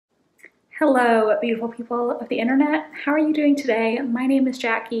Hello, beautiful people of the internet. How are you doing today? My name is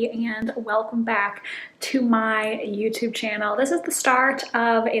Jackie and welcome back to my YouTube channel. This is the start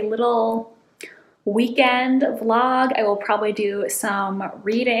of a little weekend vlog. I will probably do some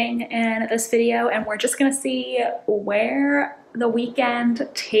reading in this video and we're just gonna see where the weekend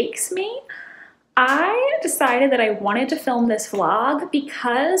takes me. I decided that I wanted to film this vlog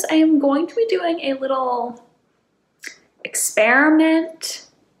because I am going to be doing a little experiment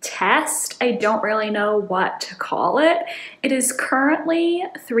test. I don't really know what to call it. It is currently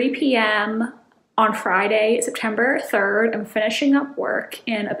 3 p.m. on Friday, September 3rd. I'm finishing up work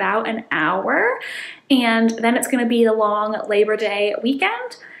in about an hour, and then it's going to be the long Labor Day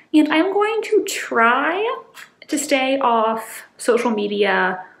weekend, and I'm going to try to stay off social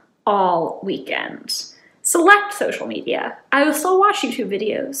media all weekend. Select social media. I will still watch YouTube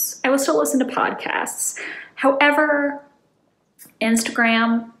videos. I will still listen to podcasts. However,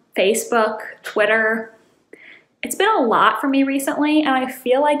 Instagram, Facebook, Twitter, it's been a lot for me recently, and I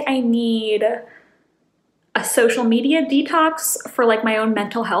feel like I need a social media detox for like my own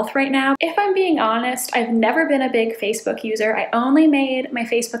mental health right now. If I'm being honest, I've never been a big Facebook user. I only made my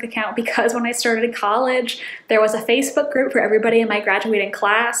Facebook account because when I started college, there was a Facebook group for everybody in my graduating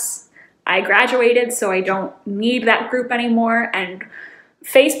class. I graduated, so I don't need that group anymore, and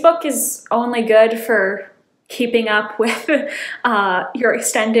Facebook is only good for keeping up with your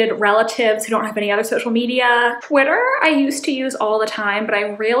extended relatives who don't have any other social media. Twitter, I used to use all the time, but I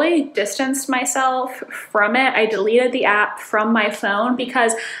really distanced myself from it. I deleted the app from my phone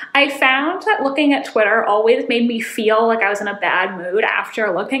because I found that looking at Twitter always made me feel like I was in a bad mood after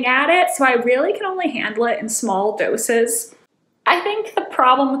looking at it, so I really can only handle it in small doses. I think the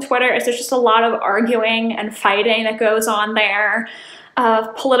problem with Twitter is there's just a lot of arguing and fighting that goes on there,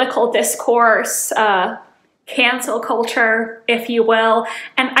 political discourse, cancel culture, if you will.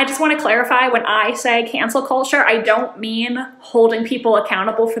 And I just want to clarify, when I say cancel culture, I don't mean holding people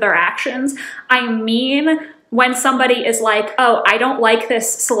accountable for their actions. I mean when somebody is like, oh, I don't like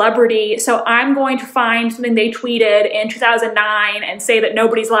this celebrity, so I'm going to find something they tweeted in 2009 and say that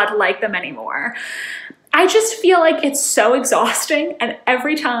nobody's allowed to like them anymore. I just feel like it's so exhausting, and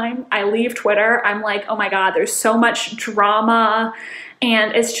every time I leave Twitter, I'm like, oh my God, there's so much drama,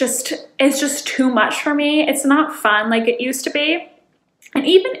 and it's just too much for me. It's not fun like it used to be. And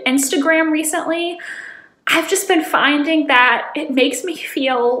even Instagram recently, I've just been finding that it makes me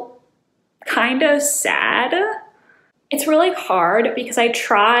feel kind of sad. It's really hard because I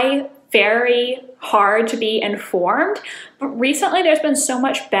try very hard to be informed, but recently there's been so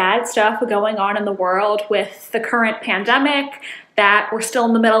much bad stuff going on in the world with the current pandemic that we're still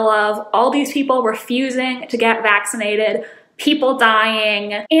in the middle of, all these people refusing to get vaccinated, people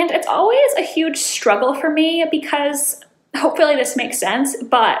dying, and it's always a huge struggle for me because, hopefully this makes sense,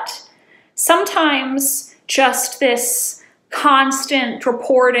 but sometimes just this constant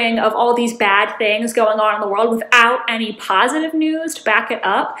reporting of all these bad things going on in the world without any positive news to back it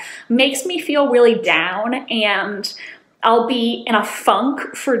up makes me feel really down, and I'll be in a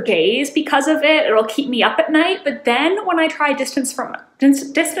funk for days because of it. It'll keep me up at night, but then when I try distance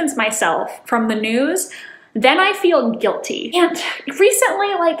myself from the news, then I feel guilty. And recently,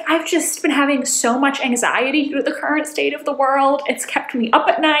 like, I've just been having so much anxiety due to the current state of the world. It's kept me up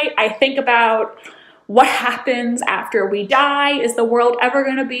at night. I think about what happens after we die. Is the world ever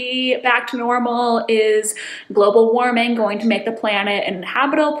going to be back to normal? Is global warming going to make the planet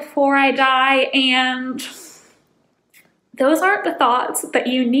uninhabitable before I die? And those aren't the thoughts that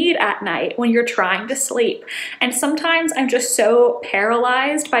you need at night when you're trying to sleep. And sometimes I'm just so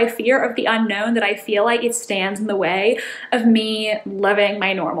paralyzed by fear of the unknown that I feel like it stands in the way of me living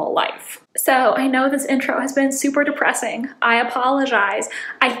my normal life. So I know this intro has been super depressing. I apologize.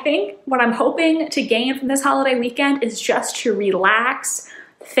 I think what I'm hoping to gain from this holiday weekend is just to relax,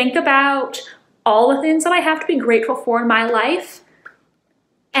 think about all the things that I have to be grateful for in my life,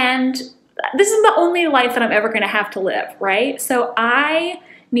 and this is the only life that I'm ever going to have to live, right? So I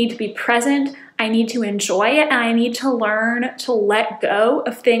need to be present, I need to enjoy it, and I need to learn to let go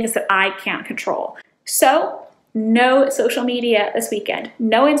of things that I can't control. So no social media this weekend,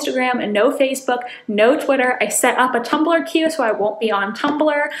 no Instagram and no Facebook, no Twitter. I set up a Tumblr queue so I won't be on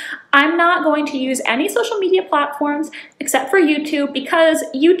Tumblr. I'm not going to use any social media platforms except for YouTube because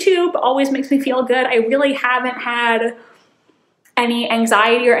YouTube always makes me feel good. I really haven't had any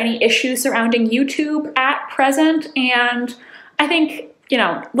anxiety or any issues surrounding YouTube at present, and I think, you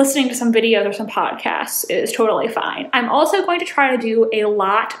know, listening to some videos or some podcasts is totally fine. I'm also going to try to do a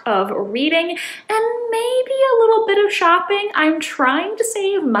lot of reading and maybe a little bit of shopping. I'm trying to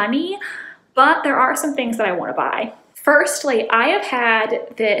save money, but there are some things that I want to buy. Firstly, I have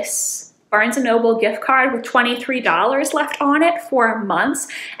had this Barnes & Noble gift card with $23 left on it for months,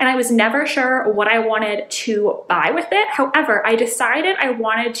 and I was never sure what I wanted to buy with it. However, I decided I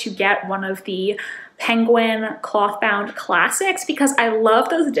wanted to get one of the Penguin cloth-bound classics because I love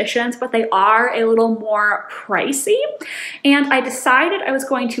those editions, but they are a little more pricey. And I decided I was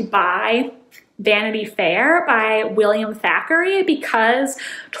going to buy Vanity Fair by William Thackeray because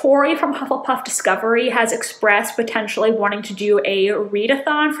Tori from Hufflepuff Discovery has expressed potentially wanting to do a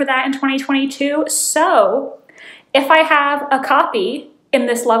readathon for that in 2022. So if I have a copy in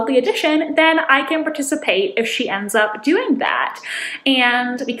this lovely edition, then I can participate if she ends up doing that.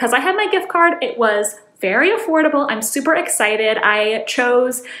 And because I had my gift card, it was very affordable. I'm super excited. I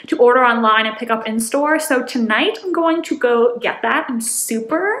chose to order online and pick up in store. So tonight I'm going to go get that. I'm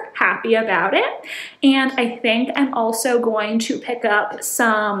super happy about it. And I think I'm also going to pick up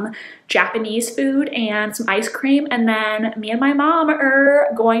some Japanese food and some ice cream. And then me and my mom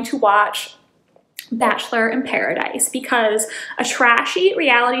are going to watch Bachelor in Paradise because a trashy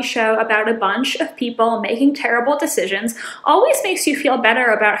reality show about a bunch of people making terrible decisions always makes you feel better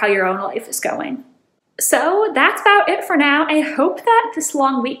about how your own life is going. So that's about it for now. I hope that this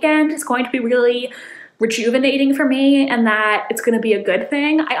long weekend is going to be really rejuvenating for me and that it's going to be a good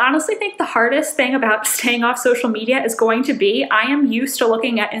thing. I honestly think the hardest thing about staying off social media is going to be I am used to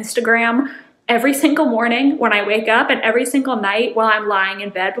looking at Instagram every single morning when I wake up and every single night while I'm lying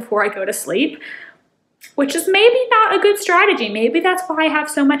in bed before I go to sleep, which is maybe not a good strategy. Maybe that's why I have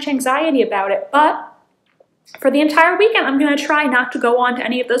so much anxiety about it. But for the entire weekend, I'm going to try not to go on to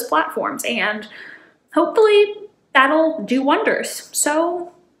any of those platforms, and hopefully that'll do wonders.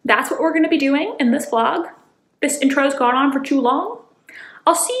 So that's what we're going to be doing in this vlog. This intro's gone on for too long.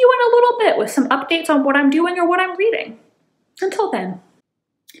 I'll see you in a little bit with some updates on what I'm doing or what I'm reading. Until then.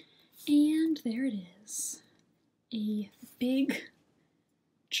 And there it is. A big,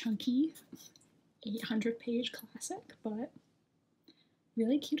 chunky 800-page classic, but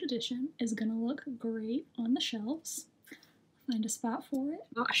really cute edition. Is gonna look great on the shelves. Find a spot for it.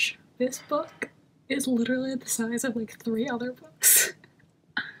 Gosh, this book is literally the size of like 3 other books.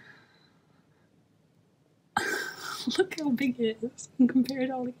 Look how big it is compared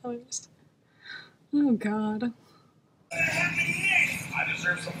to all the others. Oh god. I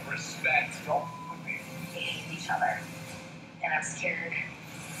deserve some respect. Don't we hate each other. And I'm scared.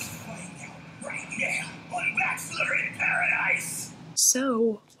 Right now on Bachelor in Paradise.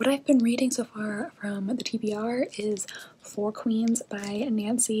 So, what I've been reading so far from the TBR is Four Queens by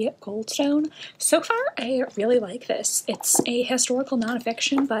Nancy Goldstone. So far, I really like this. It's a historical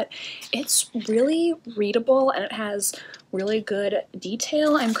nonfiction, but it's really readable and it has really good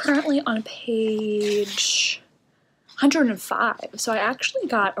detail. I'm currently on page 105, so I actually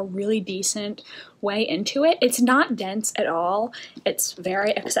got a really decent way into it. It's not dense at all. It's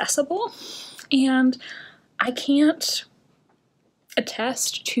very accessible, and I can't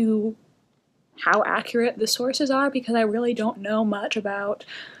attest to how accurate the sources are because I really don't know much about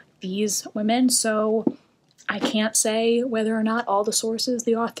these women, so I can't say whether or not all the sources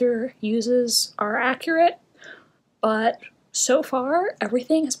the author uses are accurate, but so far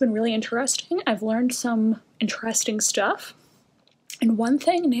everything has been really interesting. I've learned some interesting stuff, and one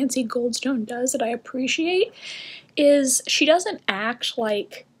thing Nancy Goldstone does that I appreciate is she doesn't act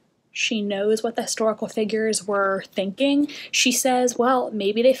like she knows what the historical figures were thinking. She says, well,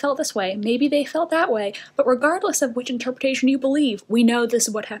 maybe they felt this way, maybe they felt that way, but regardless of which interpretation you believe, we know this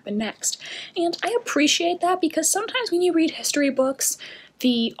is what happened next. And I appreciate that because sometimes when you read history books,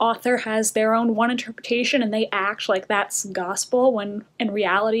 the author has their own one interpretation and they act like that's gospel, when in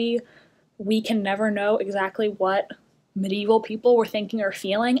reality, we can never know exactly what medieval people were thinking or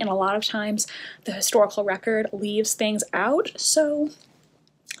feeling, and a lot of times the historical record leaves things out.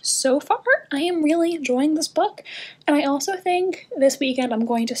 So far, I am really enjoying this book, and I also think this weekend I'm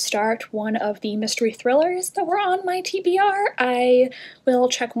going to start one of the mystery thrillers that were on my TBR. I will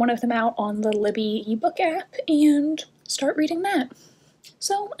check one of them out on the Libby ebook app and start reading that.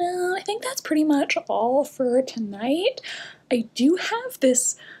 So I think that's pretty much all for tonight. I do have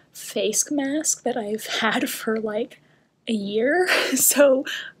this face mask that I've had for like a year, so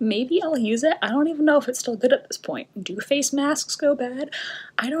maybe I'll use it. I don't even know if it's still good at this point. Do face masks go bad?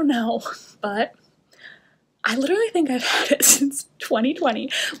 I don't know, but I literally think I've had it since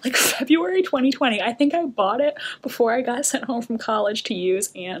 2020, like February 2020. I think I bought it before I got sent home from college to use,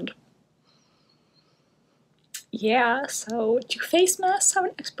 and yeah, so do face masks have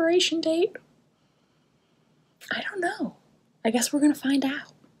an expiration date? I don't know. I guess we're gonna find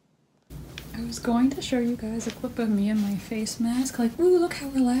out. I was going to show you guys a clip of me in my face mask, like, ooh, look how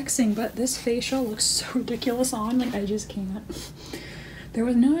relaxing, but this facial looks so ridiculous on, like, I just can't. There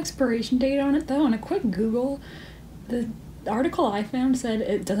was no expiration date on it though, and a quick Google, the article I found said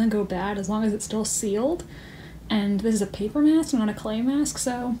it doesn't go bad as long as it's still sealed. And this is a paper mask, not a clay mask,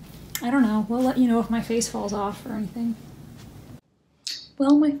 so I don't know. We'll let you know if my face falls off or anything.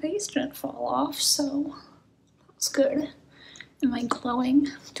 Well, my face didn't fall off, so that's good. Am I glowing?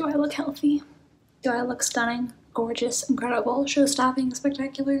 Do I look healthy? Do I look stunning, gorgeous, incredible, show-stopping,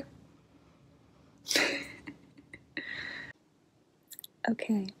 spectacular?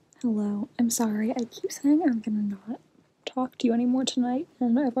 Okay, hello. I'm sorry. I keep saying I'm gonna not talk to you anymore tonight,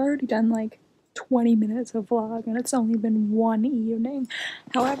 and I've already done like 20 minutes of vlog, and it's only been one evening.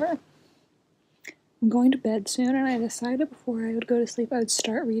 However, I'm going to bed soon, and I decided before I would go to sleep I would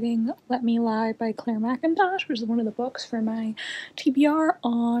start reading Let Me Lie by Claire McIntosh, which is one of the books for my TBR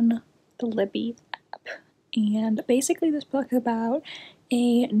on the Libby app. And basically this book is about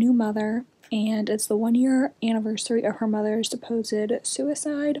a new mother, and it's the 1-year anniversary of her mother's supposed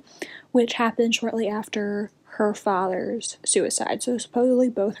suicide, which happened shortly after her father's suicide. So supposedly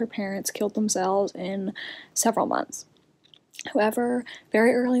both her parents killed themselves in several months. However,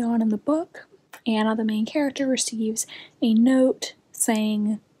 very early on in the book, Anna, the main character, receives a note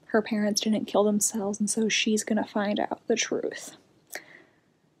saying her parents didn't kill themselves, and so she's gonna find out the truth.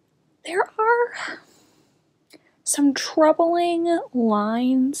 There are some troubling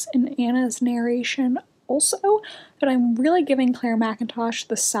lines in Anna's narration also, but I'm really giving Claire McIntosh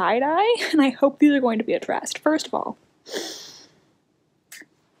the side eye, and I hope these are going to be addressed. First of all,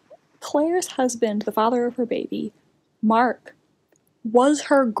 Claire's husband, the father of her baby, Mark, was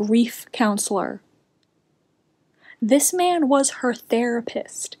her grief counselor. This man was her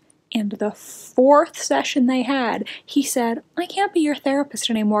therapist, and the 4th session they had, he said, I can't be your therapist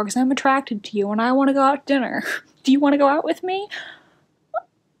anymore because I'm attracted to you and I want to go out to dinner. Do you want to go out with me?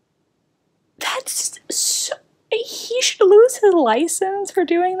 That's so... He should lose his license for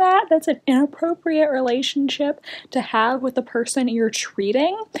doing that. That's an inappropriate relationship to have with the person you're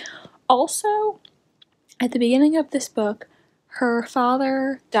treating. Also, at the beginning of this book, her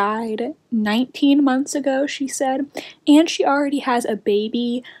father died 19 months ago, she said, and she already has a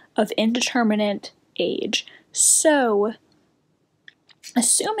baby of indeterminate age. So,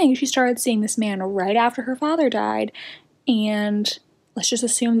 assuming she started seeing this man right after her father died, and let's just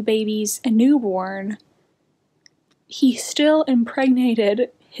assume the baby's a newborn, he still impregnated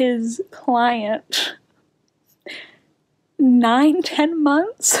his client 9-10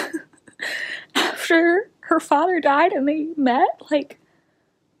 months after her father died and they met. Like,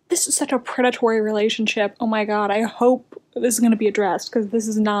 this is such a predatory relationship. Oh my god, I hope this is going to be addressed, because this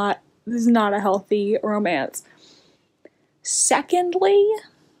is not a healthy romance. Secondly,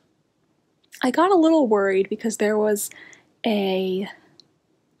 I got a little worried because there was a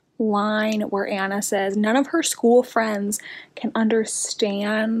line where Anna says none of her school friends can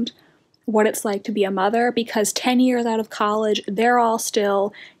understand what it's like to be a mother because 10 years out of college, they're all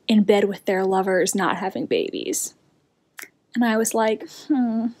still in bed with their lovers, not having babies. And I was like,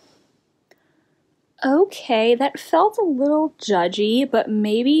 okay, that felt a little judgy, but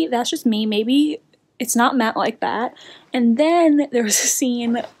maybe that's just me. Maybe it's not meant like that. And then there was a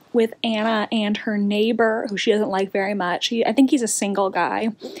scene with Anna and her neighbor, who she doesn't like very much. I think he's a single guy.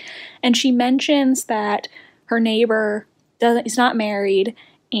 And she mentions that her neighbor he's not married,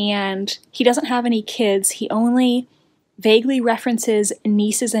 and he doesn't have any kids. He only vaguely references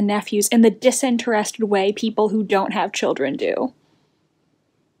nieces and nephews in the disinterested way people who don't have children do.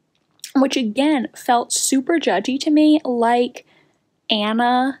 Which again felt super judgy to me, like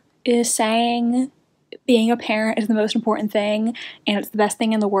Anna is saying being a parent is the most important thing and it's the best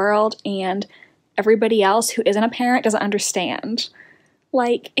thing in the world, and everybody else who isn't a parent doesn't understand.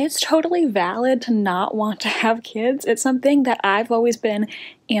 Like, it's totally valid to not want to have kids. It's something that I've always been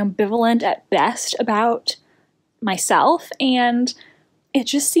ambivalent at best about myself, and it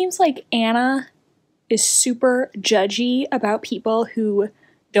just seems like Anna is super judgy about people who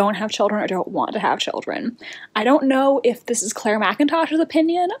don't have children or don't want to have children. I don't know if this is Claire McIntosh's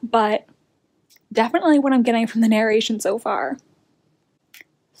opinion, but definitely what I'm getting from the narration so far.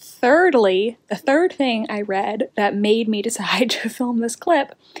 Thirdly, the third thing I read that made me decide to film this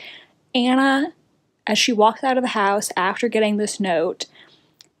clip, Anna, as she walks out of the house after getting this note,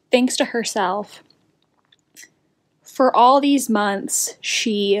 thinks to herself, for all these months,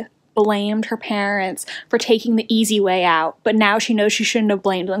 she blamed her parents for taking the easy way out, but now she knows she shouldn't have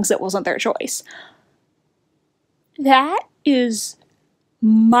blamed them because it wasn't their choice. That is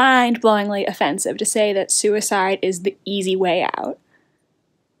mind-blowingly offensive, to say that suicide is the easy way out.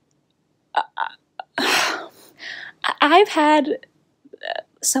 I've had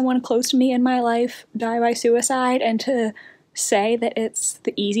someone close to me in my life die by suicide, and to say that it's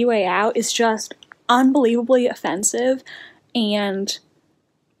the easy way out is just unbelievably offensive. And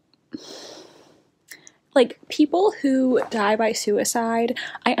like, people who die by suicide,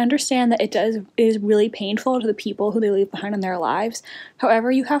 I understand that it is really painful to the people who they leave behind in their lives.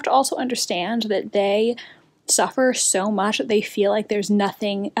 However, you have to also understand that they suffer so much that they feel like there's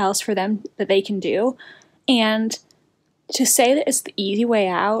nothing else for them that they can do. And to say that it's the easy way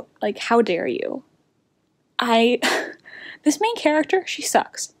out, like, how dare you? This main character, she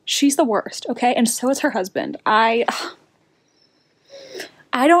sucks. She's the worst, okay? And so is her husband. I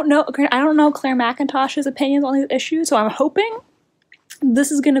don't know Claire McIntosh's opinions on these issues, so I'm hoping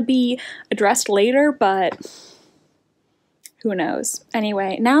this is going to be addressed later, but who knows.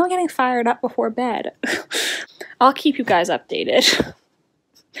 Anyway, now I'm getting fired up before bed. I'll keep you guys updated.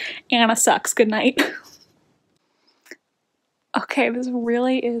 Anna sucks. Good night. Okay, this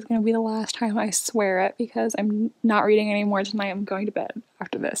really is going to be the last time I swear it because I'm not reading anymore tonight. I'm going to bed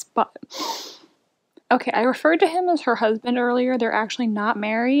after this, but... Okay, I referred to him as her husband earlier. They're actually not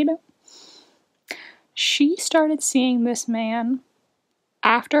married. She started seeing this man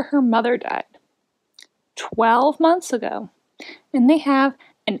after her mother died 12 months ago, and they have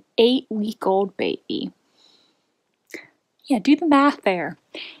an 8-week-old baby. Yeah, do the math there.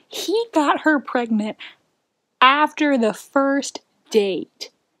 He got her pregnant after the first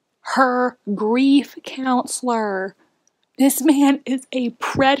date. Her grief counselor. This man is a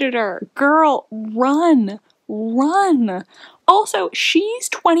predator. Girl, run. Run. Also, she's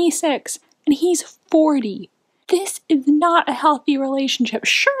 26 and he's 40. This is not a healthy relationship.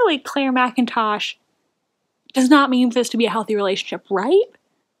 Surely Claire McIntosh does not mean for this to be a healthy relationship, right?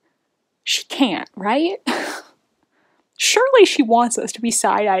 She can't, right? Surely she wants us to be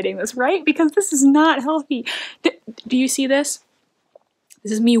side-eyeing this, right? Because this is not healthy. Do you see this?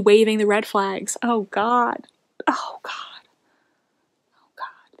 This is me waving the red flags. Oh, God. Oh, God.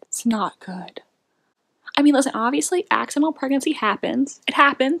 It's not good. I mean, listen, obviously accidental pregnancy happens. It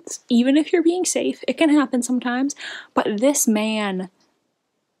happens. Even if you're being safe, it can happen sometimes. But this man,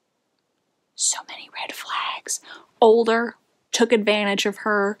 so many red flags. Older, took advantage of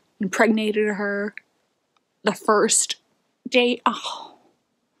her, impregnated her. The first date, oh.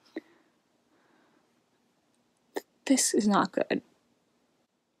 This is not good.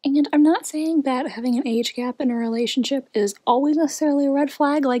 And I'm not saying that having an age gap in a relationship is always necessarily a red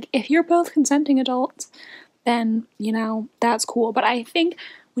flag. Like, if you're both consenting adults, then, you know, that's cool. But I think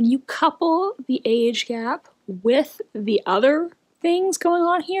when you couple the age gap with the other things going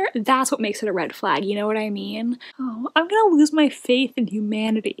on here, that's what makes it a red flag. You know what I mean? Oh, I'm gonna lose my faith in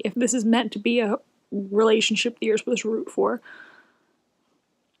humanity if this is meant to be a relationship that you're supposed to root for.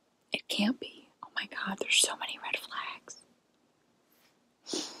 It can't be. Oh my God, there's so many red flags.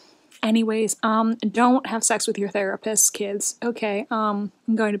 Anyways, don't have sex with your therapist, kids. Okay, I'm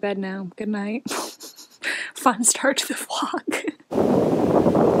going to bed now. Good night. Fun start to the vlog.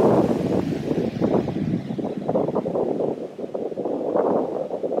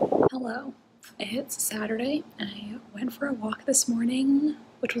 Hello. It's Saturday, and I went for a walk this morning,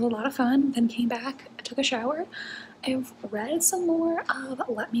 which was a lot of fun, then came back, I took a shower. I've read some more of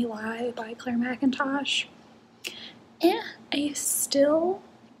Let Me Lie by Claire McIntosh, and I still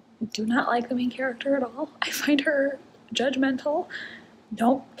do not like the main character at all. I find her judgmental,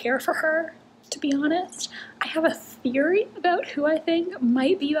 don't care for her, to be honest. I have a theory about who I think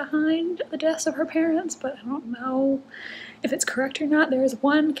might be behind the deaths of her parents, but I don't know if it's correct or not. There is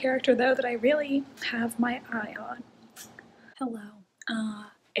one character, though, that I really have my eye on. Hello.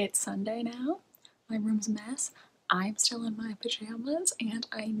 It's Sunday now. My room's a mess. I'm still in my pajamas and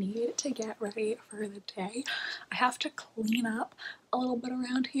I need to get ready for the day. I have to clean up a little bit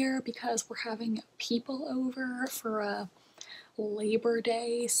around here because we're having people over for a Labor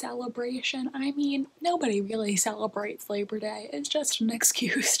Day celebration. I mean, nobody really celebrates Labor Day. It's just an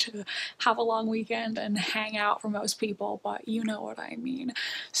excuse to have a long weekend and hang out for most people, but you know what I mean.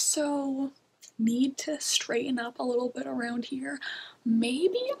 So, need to straighten up a little bit around here.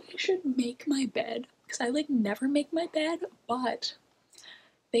 Maybe I should make my bed, because I like never make my bed, but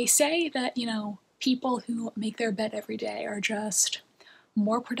they say that, you know, people who make their bed every day are just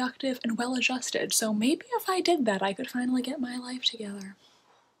more productive and well-adjusted. So maybe if I did that, I could finally get my life together.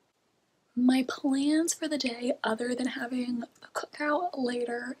 My plans for the day, other than having a cookout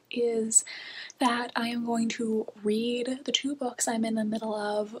later, is that I am going to read the 2 books I'm in the middle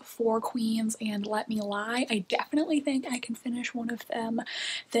of, Four Queens and Let Me Lie. I definitely think I can finish one of them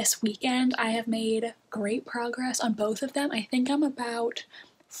this weekend. I have made great progress on both of them. I think I'm about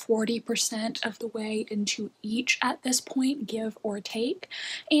 40% of the way into each at this point, give or take.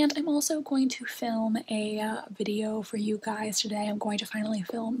 And I'm also going to film a video for you guys today. I'm going to finally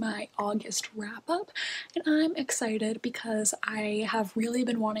film my August wrap up, and I'm excited because I have really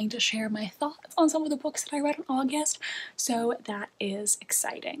been wanting to share my thoughts on some of the books that I read in August, so that is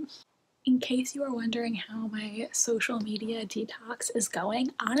exciting. In case you are wondering how my social media detox is going,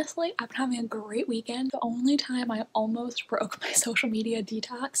 honestly, I've been having a great weekend. The only time I almost broke my social media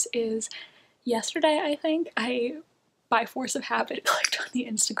detox is yesterday, I think. I, by force of habit, clicked on the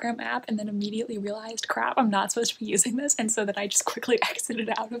Instagram app and then immediately realized, crap, I'm not supposed to be using this, and so then I just quickly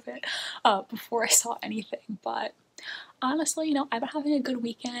exited out of it before I saw anything. But honestly, you know, I've been having a good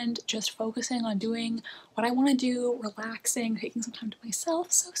weekend, just focusing on doing what I want to do, relaxing, taking some time to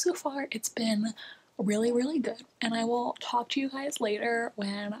myself. So far it's been really, really good. And I will talk to you guys later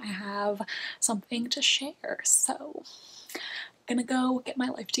when I have something to share. So, gonna go get my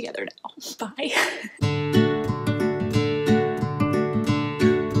life together now. Bye.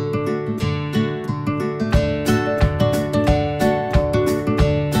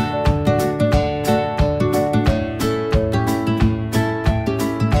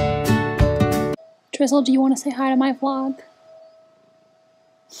 Drizzle, do you want to say hi to my vlog?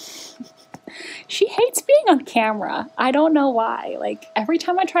 She hates being on camera. I don't know why. Like, every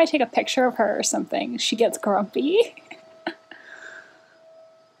time I try to take a picture of her or something, she gets grumpy. Are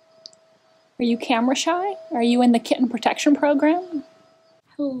you camera shy? Are you in the kitten protection program?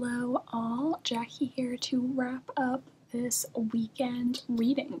 Hello all, Jackie here to wrap up this weekend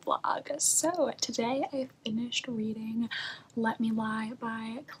reading vlog. So today I finished reading Let Me Lie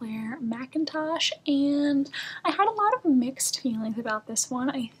by Claire McIntosh, and I had a lot of mixed feelings about this one.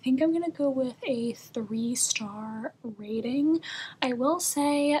 I think I'm gonna go with a 3-star rating. I will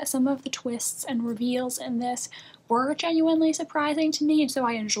say some of the twists and reveals in this were genuinely surprising to me, and so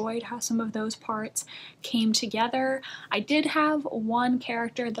I enjoyed how some of those parts came together. I did have one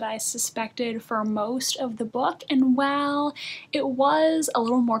character that I suspected for most of the book, and while it was a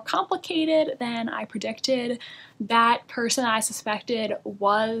little more complicated than I predicted, that person I suspected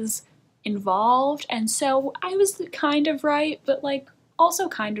was involved, and so I was kind of right, but like also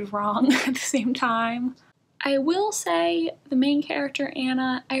kind of wrong at the same time. I will say the main character,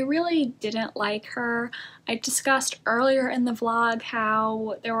 Anna, I really didn't like her. I discussed earlier in the vlog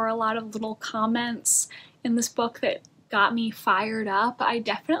how there were a lot of little comments in this book that got me fired up. I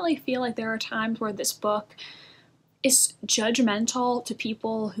definitely feel like there are times where this book is judgmental to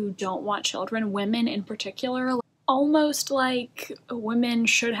people who don't want children, women in particular. Almost like women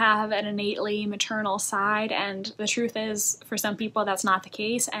should have an innately maternal side, and the truth is, for some people that's not the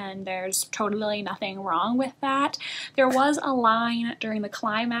case, and there's totally nothing wrong with that. There was a line during the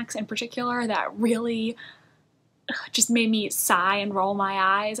climax in particular that really just made me sigh and roll my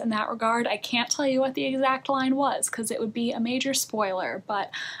eyes in that regard. I can't tell you what the exact line was because it would be a major spoiler,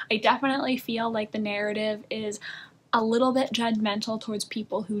 but I definitely feel like the narrative is a little bit judgmental towards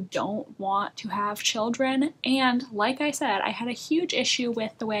people who don't want to have children. And like I said, I had a huge issue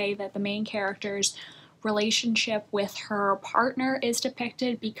with the way that the main character's relationship with her partner is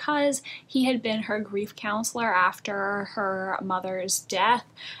depicted, because he had been her grief counselor after her mother's death,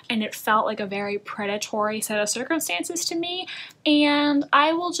 and it felt like a very predatory set of circumstances to me. And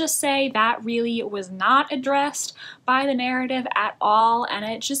I will just say that really was not addressed by the narrative at all, and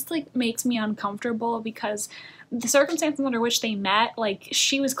it just like makes me uncomfortable because the circumstances under which they met, like,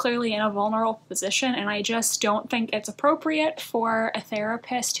 she was clearly in a vulnerable position, and I just don't think it's appropriate for a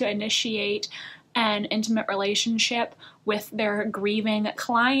therapist to initiate an intimate relationship with their grieving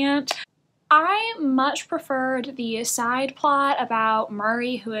client. I much preferred the side plot about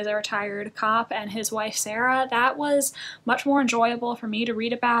Murray, who is a retired cop, and his wife Sarah. That was much more enjoyable for me to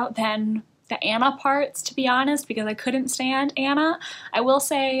read about than the Anna parts, to be honest, because I couldn't stand Anna. I will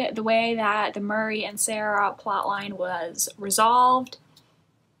say the way that the Murray and Sarah plotline was resolved,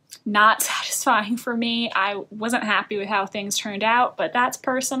 not satisfying for me. I wasn't happy with how things turned out, but that's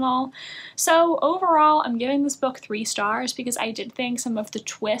personal. So overall, I'm giving this book 3 stars because I did think some of the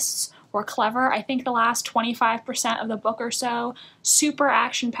twists were clever. I think the last 25% of the book or so, super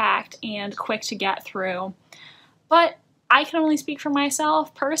action-packed and quick to get through. But I can only speak for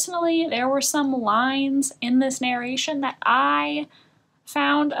myself. Personally, there were some lines in this narration that I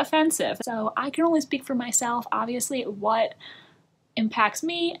found offensive. So I can only speak for myself. Obviously, what impacts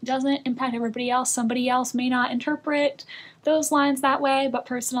me doesn't impact everybody else. Somebody else may not interpret those lines that way, but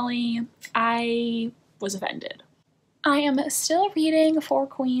personally, I was offended. I am still reading Four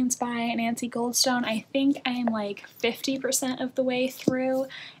Queens by Nancy Goldstone. I think I am like 50% of the way through,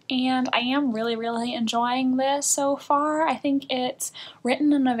 and I am really enjoying this so far. I think it's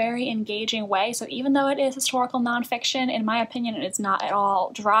written in a very engaging way, so even though it is historical nonfiction, in my opinion, it is not at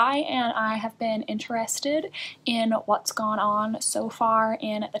all dry, and I have been interested in what's gone on so far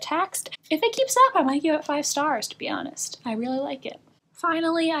in the text. If it keeps up, I might give it 5 stars, to be honest. I really like it.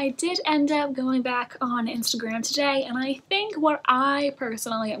 Finally, I did end up going back on Instagram today, and I think what I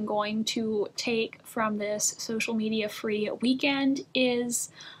personally am going to take from this social media free weekend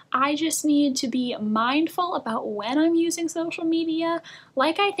is I just need to be mindful about when I'm using social media.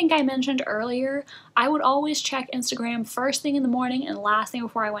 Like I think I mentioned earlier, I would always check Instagram first thing in the morning and last thing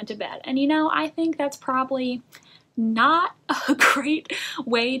before I went to bed. And you know, I think that's probably not a great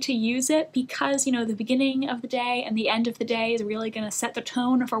way to use it because, you know, the beginning of the day and the end of the day is really going to set the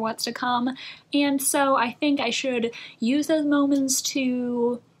tone for what's to come. And so I think I should use those moments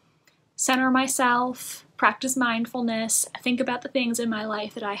to center myself, practice mindfulness, think about the things in my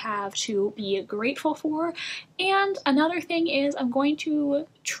life that I have to be grateful for. And another thing is I'm going to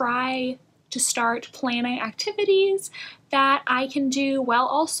try to start planning activities that I can do while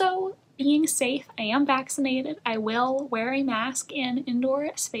also being safe. I am vaccinated. I will wear a mask in indoor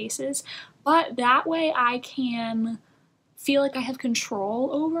spaces, but that way I can feel like I have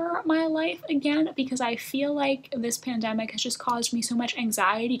control over my life again, because I feel like this pandemic has just caused me so much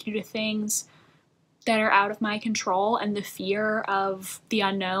anxiety due to things that are out of my control and the fear of the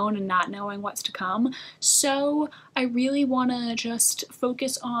unknown and not knowing what's to come. So I really want to just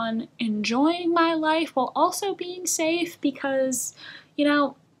focus on enjoying my life while also being safe because, you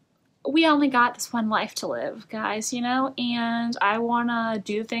know, we only got this one life to live, guys, you know, and I want to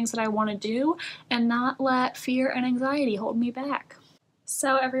do things that I want to do and not let fear and anxiety hold me back.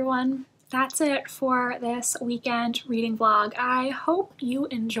 So everyone, that's it for this weekend reading vlog. I hope you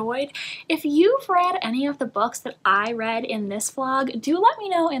enjoyed. If you've read any of the books that I read in this vlog, do let me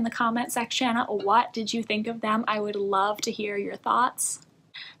know in the comment section what did you think of them. I would love to hear your thoughts.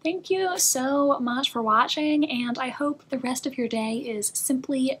 Thank you so much for watching, and I hope the rest of your day is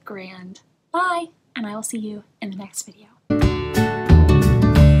simply grand. Bye, and I will see you in the next video.